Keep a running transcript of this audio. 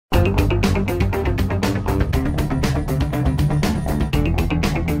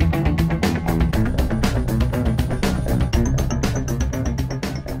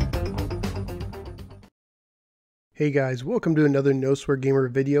Hey guys, welcome to another No Swear Gamer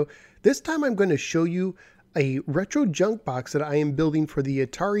video. This time I'm going to show you a retro junk box that I am building for the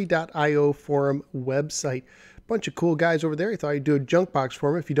Atari.io forum website. Bunch of cool guys over there. I thought I'd do a junk box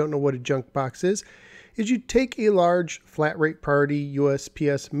for them. If you don't know what a junk box is you take a large flat rate priority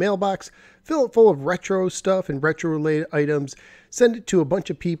USPS mailbox, fill it full of retro stuff and retro related items, send it to a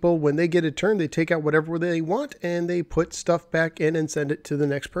bunch of people. When they get a turn, they take out whatever they want and they put stuff back in and send it to the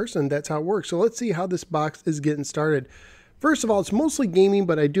next person. That's how it works. So let's see how this box is getting started. First of all, it's mostly gaming,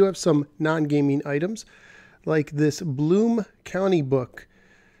 but I do have some non-gaming items like this Bloom County book.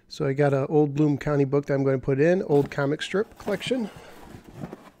 So I got an old Bloom County book that I'm going to put in, old comic strip collection.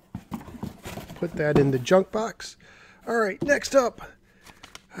 Put that in the junk box. All right, next up,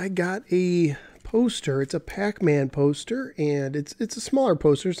 I got a poster. It's a Pac-Man poster, and it's a smaller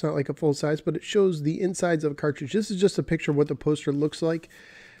poster. It's not like a full size, but it shows the insides of a cartridge. This is just a picture of what the poster looks like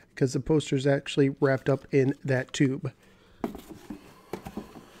because the poster is actually wrapped up in that tube.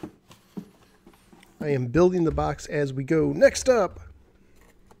 I am building the box as we go. Next up,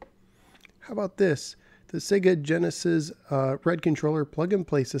 how about this? The Sega Genesis Red Controller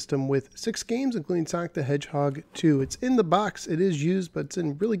plug-and-play system with 6 games, including Sonic the Hedgehog 2. It's in the box. It is used, but it's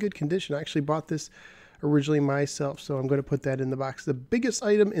in really good condition. I actually bought this originally myself, so I'm going to put that in the box. The biggest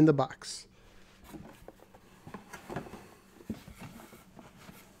item in the box.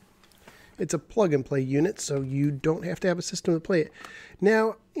 It's a plug-and-play unit, so you don't have to have a system to play it.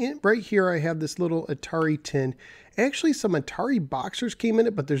 Now, right here I have this little Atari tin. Actually, some Atari boxers came in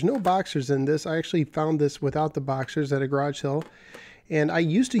it, but there's no boxers in this. I actually found this without the boxers at a garage sale. And I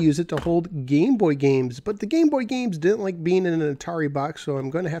used to use it to hold Game Boy games, but the Game Boy games didn't like being in an Atari box, so I'm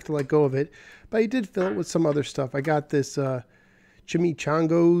going to have to let go of it. But I did fill it with some other stuff. I got this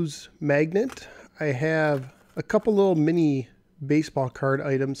Chimichango's magnet. I have a couple little mini baseball card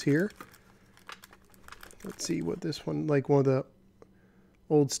items here. Let's see what this one, like one of the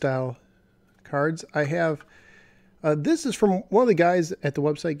old style cards. I have, this is from one of the guys at the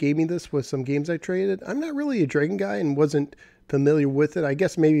website gave me this with some games I traded. I'm not really a Dragon guy and wasn't familiar with it. I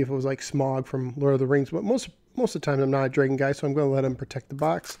guess maybe if it was like Smog from Lord of the Rings, but most of the time I'm not a Dragon guy, so I'm going to let him protect the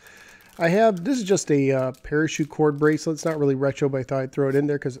box. I have, this is just a parachute cord bracelet. It's not really retro, but I thought I'd throw it in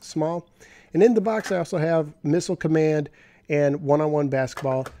there because it's small. And in the box I also have Missile Command and One-on-One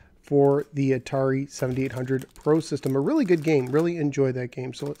Basketball for the Atari 7800 Pro system. A really good game. Really enjoy that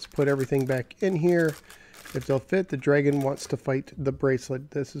game. So let's put everything back in here. If they'll fit, the dragon wants to fight the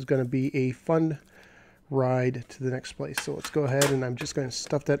bracelet. This is going to be a fun ride to the next place. So let's go ahead and I'm just going to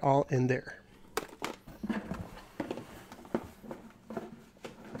stuff that all in there.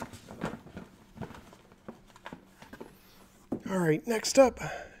 All right, next up.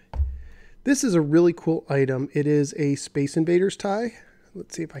 This is a really cool item. It is a Space Invaders tie.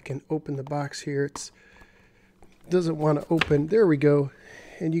 Let's see if I can open the box here. It doesn't want to open. There we go.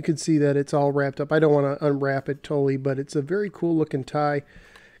 And you can see that it's all wrapped up. I don't want to unwrap it totally, but it's a very cool looking tie.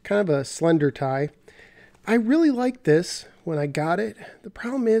 Kind of a slender tie. I really like this when I got it. The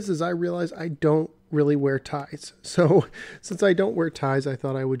problem is I realize I don't really wear ties. So since I don't wear ties, I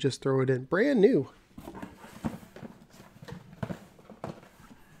thought I would just throw it in. Brand new.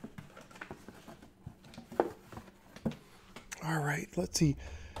 All right, let's see.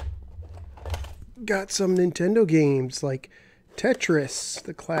 Got some Nintendo games like Tetris,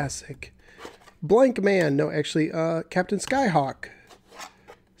 the classic. Blank Man, no, actually, Captain Skyhawk.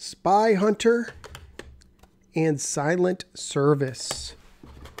 Spy Hunter. And Silent Service.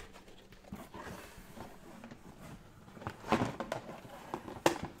 All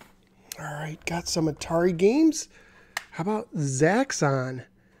right, got some Atari games. How about Zaxxon?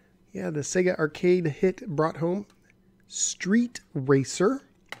 Yeah, the Sega arcade hit brought home Street Racer,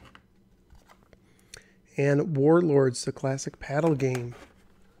 and Warlords, the classic paddle game.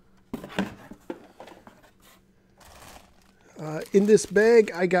 In this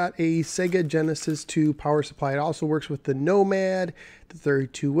bag, I got a Sega Genesis 2 power supply. It also works with the Nomad, the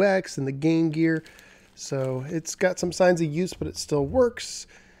 32X, and the Game Gear. So it's got some signs of use, but it still works.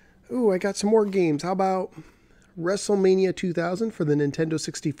 Ooh, I got some more games. How about WrestleMania 2000 for the Nintendo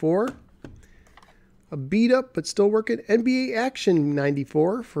 64? A beat up but still working NBA Action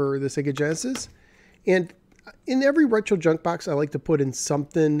 94 for the Sega Genesis. And in every retro junk box, I like to put in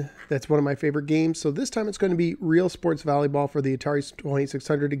something that's one of my favorite games. So this time it's going to be Real Sports Volleyball for the Atari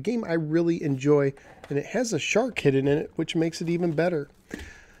 2600, a game I really enjoy. And it has a shark hidden in it, which makes it even better.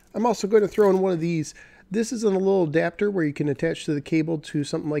 I'm also going to throw in one of these. This is in a little adapter where you can attach to the cable to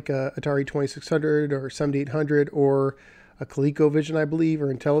something like a Atari 2600 or 7800 or a ColecoVision, I believe,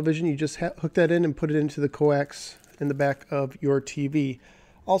 or Intellivision. You just hook that in and put it into the coax in the back of your TV.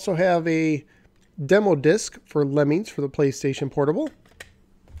 Also have a demo disc for Lemmings for the PlayStation Portable.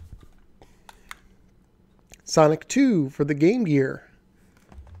 Sonic 2 for the Game Gear.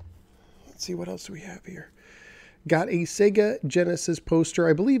 Let's see, what else do we have here? Got a Sega Genesis poster.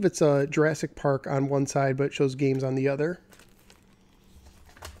 I believe it's a Jurassic Park on one side, but it shows games on the other.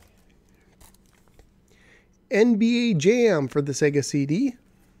 NBA Jam for the Sega CD.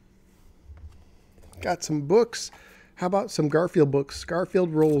 Got some books. How about some Garfield books?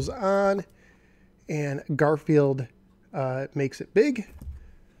 Garfield Rolls On and Garfield Makes It Big.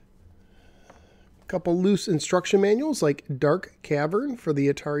 Couple loose instruction manuals like Dark Cavern for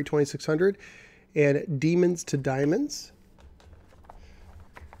the Atari 2600 and Demons to Diamonds.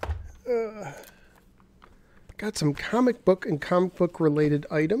 Got some comic book and comic book related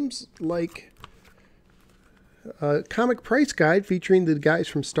items like a comic price guide featuring the guys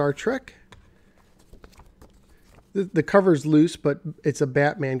from Star Trek. The cover's loose, but it's a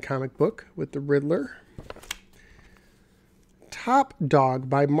Batman comic book with the Riddler. Top Dog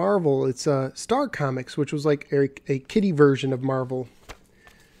by Marvel. It's Star Comics, which was like a kiddie version of Marvel.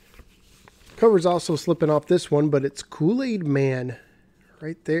 Cover's also slipping off this one, but it's Kool-Aid Man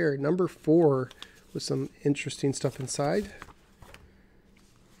right there, number 4, with some interesting stuff inside.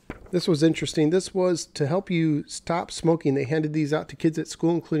 This was interesting. This was to help you stop smoking. They handed these out to kids at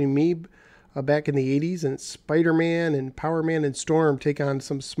school, including me, back in the 80s, and Spider-Man and Power Man and Storm take on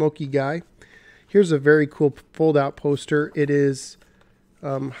some smoky guy. Here's a very cool fold-out poster. It is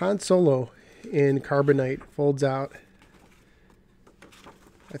Han Solo in carbonite, folds out.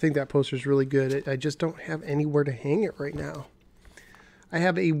 I think that poster is really good. I just don't have anywhere to hang it right now. I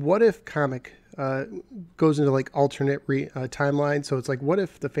have a What If comic. Goes into like alternate timeline. So it's like, what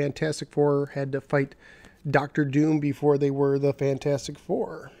if the Fantastic Four had to fight Doctor Doom before they were the Fantastic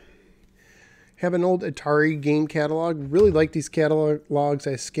Four? Have an old Atari game catalog. Really like these catalogs.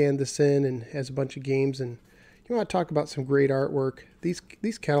 I scanned this in and has a bunch of games. And you want to talk about some great artwork.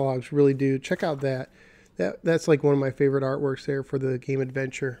 These catalogs really do. Check out that. That's like one of my favorite artworks there for the game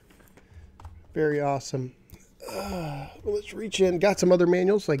Adventure. Very awesome. Well, let's reach in. Got some other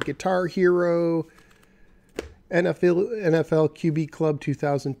manuals like Guitar Hero, NFL QB Club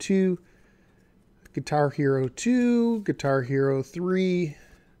 2002, Guitar Hero 2, Guitar Hero 3,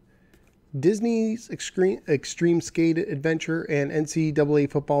 Disney's Extreme Skate Adventure, and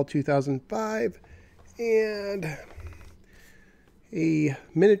NCAA Football 2005, and a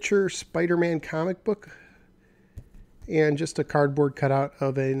miniature Spider-Man comic book, and just a cardboard cutout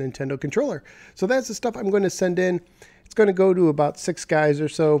of a Nintendo controller. So that's the stuff I'm going to send in. It's going to go to about 6 guys or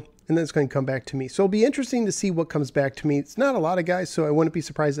so, and then it's going to come back to me. So it'll be interesting to see what comes back to me. It's not a lot of guys, so I wouldn't be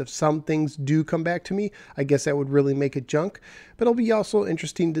surprised if some things do come back to me. I guess that would really make it junk, but it'll be also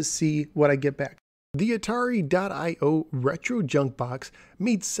interesting to see what I get back. The Atari.io Retro Junk Box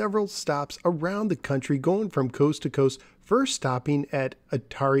made several stops around the country, going from coast to coast, first stopping at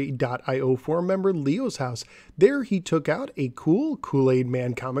Atari.io forum member Leo's house. There he took out a cool Kool-Aid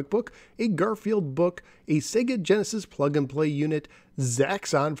Man comic book, a Garfield book, a Sega Genesis plug-and-play unit,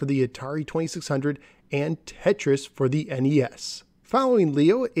 Zaxxon for the Atari 2600, and Tetris for the NES. Following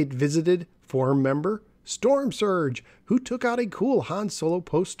Leo, it visited forum member Storm Surge, who took out a cool Han Solo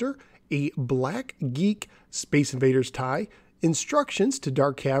poster, a Black Geek Space Invaders tie, instructions to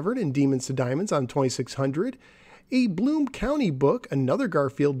Dark Cavern and Demons to Diamonds on 2600, a Bloom County book, another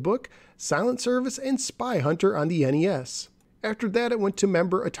Garfield book, Silent Service, and Spy Hunter on the NES. After that, it went to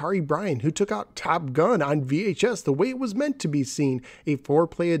member Atari Brian, who took out Top Gun on VHS the way it was meant to be seen, a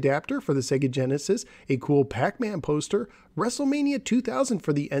 4-play adapter for the Sega Genesis, a cool Pac-Man poster, WrestleMania 2000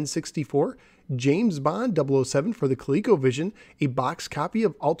 for the N64, James Bond 007 for the ColecoVision, a box copy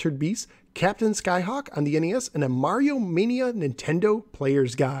of Altered Beast, Captain Skyhawk on the NES, and a Mario Mania Nintendo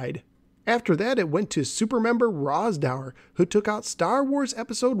Player's Guide. After that, it went to super member Rosdower, who took out Star Wars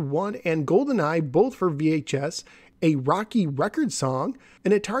Episode 1 and GoldenEye, both for VHS, a Rocky Record song,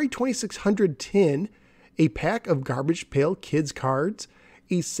 an Atari 2600 tin, a pack of Garbage Pail Kids cards,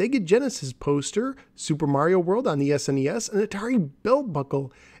 a Sega Genesis poster, Super Mario World on the SNES, an Atari belt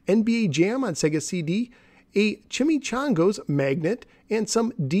buckle, NBA Jam on Sega CD, a Chimichango's magnet, and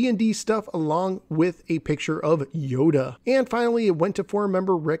some D&D stuff along with a picture of Yoda. And finally, it went to forum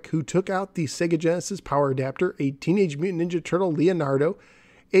member Rick, who took out the Sega Genesis power adapter, a Teenage Mutant Ninja Turtle Leonardo,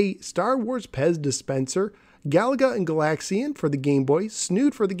 a Star Wars Pez dispenser, Galaga and Galaxian for the Game Boy,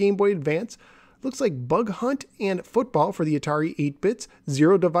 Snood for the Game Boy Advance, looks like Bug Hunt and Football for the Atari 8-bits,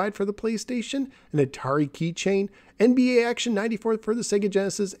 Zero Divide for the PlayStation, an Atari keychain, NBA Action 94 for the Sega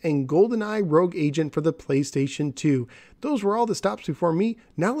Genesis, and GoldenEye Rogue Agent for the PlayStation 2. Those were all the stops before me.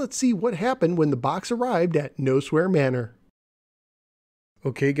 Now let's see what happened when the box arrived at No Swear Manor.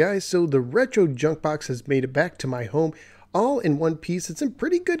 Okay guys, so the retro junk box has made it back to my home all in one piece. It's in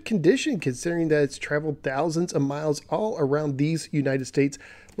pretty good condition considering that it's traveled thousands of miles all around these United States.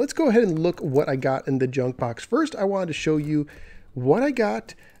 Let's go ahead and look what I got in the junk box. First, I wanted to show you what I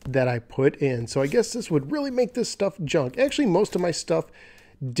got that I put in. So I guess this would really make this stuff junk. Actually, most of my stuff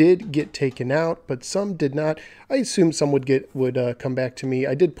did get taken out, but some did not. I assume some would come back to me.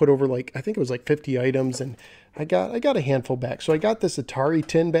 I did put over like, I think it was like 50 items, and I got a handful back. So I got this Atari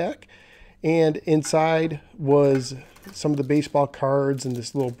tin back, and inside was some of the baseball cards and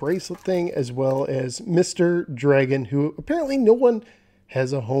this little bracelet thing, as well as Mr. Dragon, who apparently no one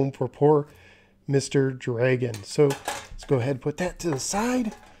has a home for poor Mr. Dragon. So let's go ahead and put that to the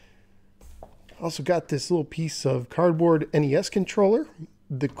side. Also got this little piece of cardboard NES controller,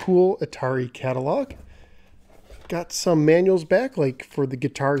 the cool Atari catalog. Got some manuals back, like for the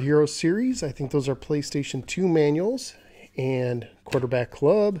Guitar Hero series. I think those are PlayStation 2 manuals. And Quarterback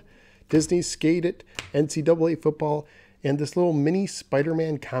Club, Disney Skate It, NCAA football, and this little mini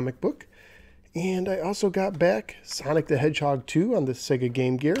Spider-Man comic book. And I also got back Sonic the Hedgehog 2 on the Sega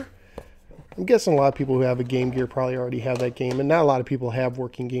Game Gear. I'm guessing a lot of people who have a Game Gear probably already have that game, and not a lot of people have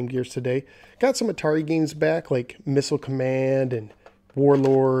working Game Gears today. Got some Atari games back, like Missile Command and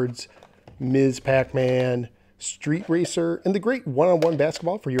Warlords, Ms. Pac-Man, Street Racer, and the great one-on-one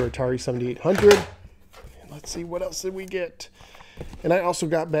basketball for your Atari 7800. And let's see, what else did we get? And I also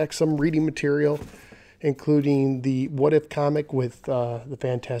got back some reading material, including the What If comic with the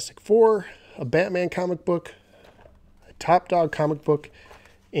Fantastic Four, a Batman comic book, a Top Dog comic book,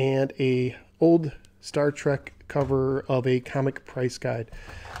 and a old Star Trek cover of a comic price guide.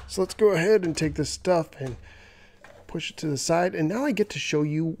 So let's go ahead and take this stuff and push it to the side. And now I get to show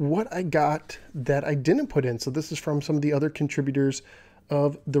you what I got that I didn't put in. So this is from some of the other contributors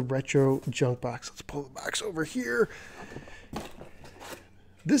of the retro junk box. Let's pull the box over here.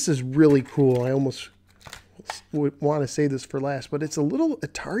 This is really cool. I almost would want to say this for last, but it's a little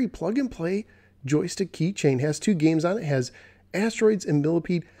Atari plug-and-play joystick keychain. It has two games on it. It has Asteroids and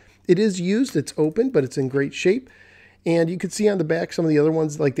Millipede. It is used, it's open, but it's in great shape. And you can see on the back some of the other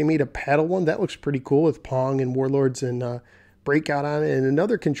ones, like they made a paddle one. That looks pretty cool with Pong and Warlords and Breakout on it. And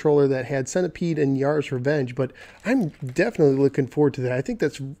another controller that had Centipede and Yar's Revenge. But I'm definitely looking forward to that. I think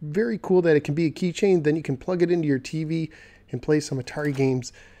that's very cool that it can be a keychain. Then you can plug it into your TV and play some Atari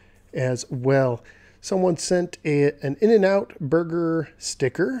games as well. Someone sent an In-N-Out Burger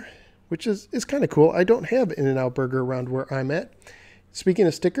sticker, which is kind of cool. I don't have In-N-Out Burger around where I'm at. Speaking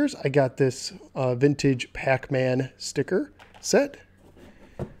of stickers, I got this vintage Pac-Man sticker set.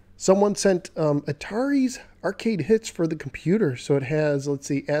 Someone sent Atari's arcade hits for the computer. So it has, let's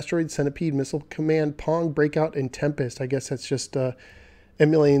see, Asteroid, Centipede, Missile Command, Pong, Breakout, and Tempest. I guess that's just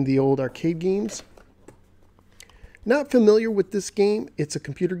emulating the old arcade games. Not familiar with this game. It's a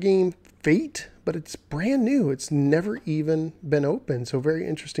computer game, Fate, but it's brand new. It's never even been opened, so very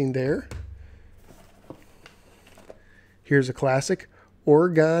interesting there. Here's a classic,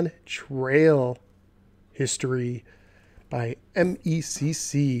 Oregon Trail History by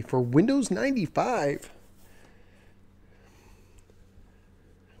MECC for Windows 95.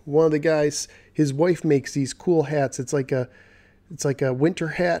 One of the guys, his wife makes these cool hats. It's like a winter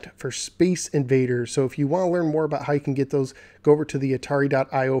hat for Space Invaders. So if you want to learn more about how you can get those, go over to the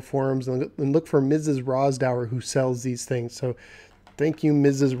Atari.io forums and look for Mrs. Rosdower, who sells these things. So thank you,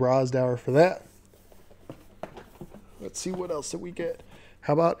 Mrs. Rosdower, for that. Let's see what else that we get.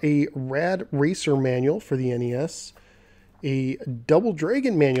 How about a Rad Racer manual for the NES? A Double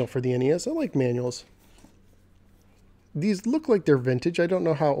Dragon manual for the NES. I like manuals. These look like they're vintage. I don't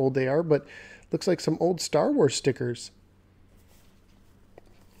know how old they are, but looks like some old Star Wars stickers.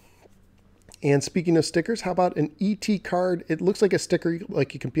 And speaking of stickers, how about an ET card? It looks like a sticker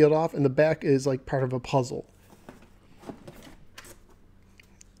like you can peel it off, and the back is like part of a puzzle.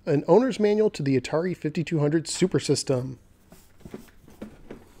 An owner's manual to the Atari 5200 Super System.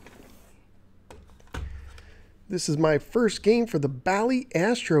 This is my first game for the Bally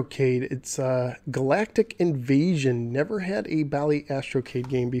Astrocade. It's Galactic Invasion. Never had a Bally Astrocade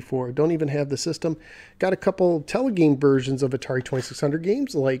game before. Don't even have the system. Got a couple telegame versions of Atari 2600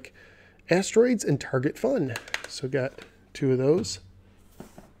 games like Asteroids and Target Fun. So got two of those.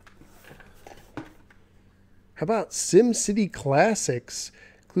 How about SimCity Classics?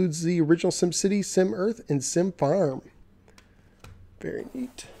 Includes the original SimCity, Sim Earth, and Sim Farm. Very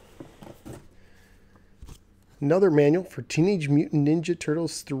neat. Another manual for Teenage Mutant Ninja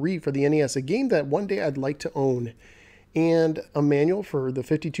Turtles 3 for the NES, a game that one day I'd like to own. And a manual for the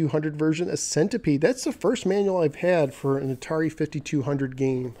 5200 version, a Centipede. That's the first manual I've had for an Atari 5200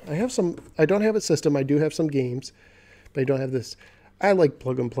 game. I don't have a system, I do have some games, but I don't have this. I like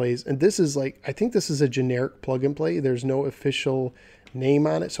plug and plays, and this is like, I think this is a generic plug and play. There's no official name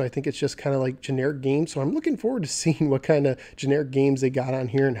on it, so I think it's just kind of like generic games. So I'm looking forward to seeing what kind of generic games they got on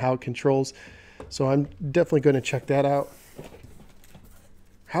here and how it controls. So I'm definitely going to check that out.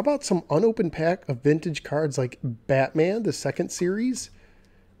 How about some unopened pack of vintage cards like Batman, the second series,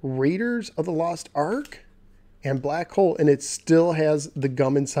 Raiders of the Lost Ark, and Black Hole, and it still has the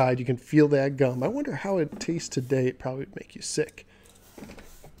gum inside. You can feel that gum. I wonder how it tastes today. It probably would make you sick.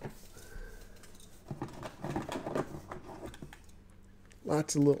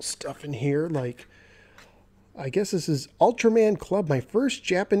 Lots of little stuff in here, like, I guess this is Ultraman Club, my first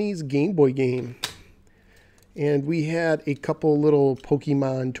Japanese Game Boy game. And we had a couple little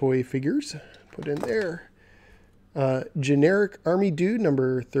Pokemon toy figures put in there. Generic Army Dude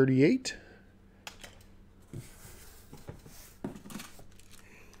number 38.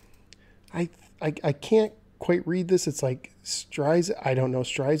 I can't quite read this. It's like Strizer, I don't know,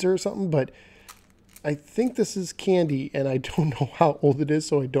 Strizer or something, but I think this is candy, and I don't know how old it is,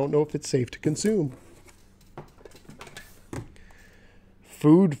 so I don't know if it's safe to consume.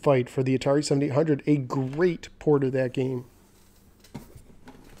 Food Fight for the Atari 7800, a great port of that game.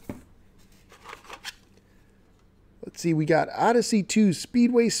 Let's see, we got Odyssey 2,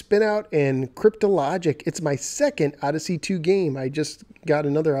 Speedway Spinout, and Cryptologic. It's my second Odyssey 2 game. I just got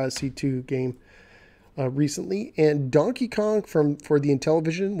another Odyssey 2 game recently. And Donkey Kong for the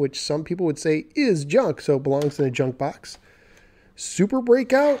Intellivision, which some people would say is junk, so it belongs in a junk box. Super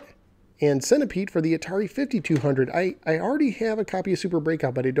Breakout and Centipede for the Atari 5200. I already have a copy of Super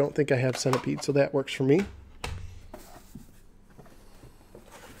Breakout, but I don't think I have Centipede, so that works for me.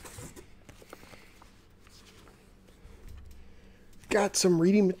 Got some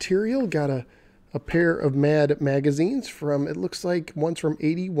reading material. Got a pair of Mad magazines from, it looks like one's from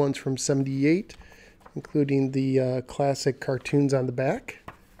 80, one's from 78, including the classic cartoons on the back.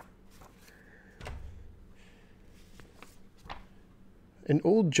 An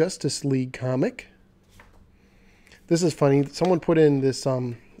old Justice League comic. This is funny. Someone put in this,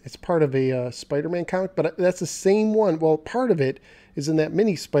 it's part of a Spider-Man comic, but that's the same one. Well, part of it is in that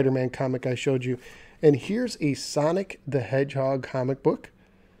mini Spider-Man comic I showed you. And here's a Sonic the Hedgehog comic book.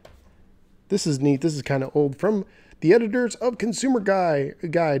 This is neat. This is kind of old. From the editors of Consumer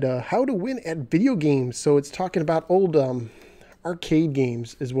Guide, How to Win at Video Games. So it's talking about old arcade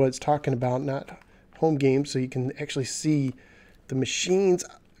games is what it's talking about, not home games. So you can actually see the machines.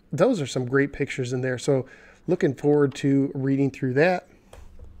 Those are some great pictures in there. So looking forward to reading through that.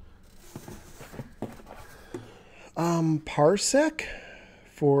 Parsec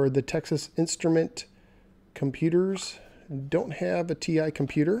for the Texas Instrument computers. Don't have a TI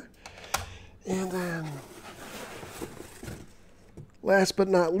computer. And then last but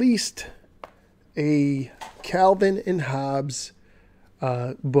not least, a Calvin and Hobbes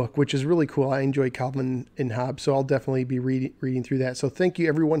book, which is really cool. I enjoy Calvin and Hobbes, so I'll definitely be reading through that. So thank you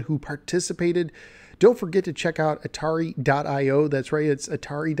everyone who participated. Don't forget to check out Atari.io. That's right, it's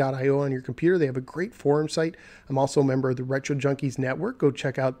Atari.io on your computer. They have a great forum site. I'm also a member of the Retro Junkies Network. Go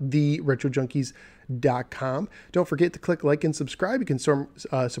check out theretrojunkies.com. Don't forget to click like and subscribe. You can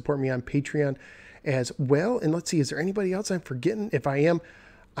support me on Patreon as well. And let's see, is there anybody else I'm forgetting? If I am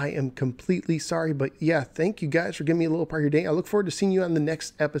completely sorry. But yeah, thank you guys for giving me a little part of your day. I look forward to seeing you on the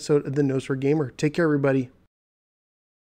next episode of The Nose for Gamer. Take care, everybody.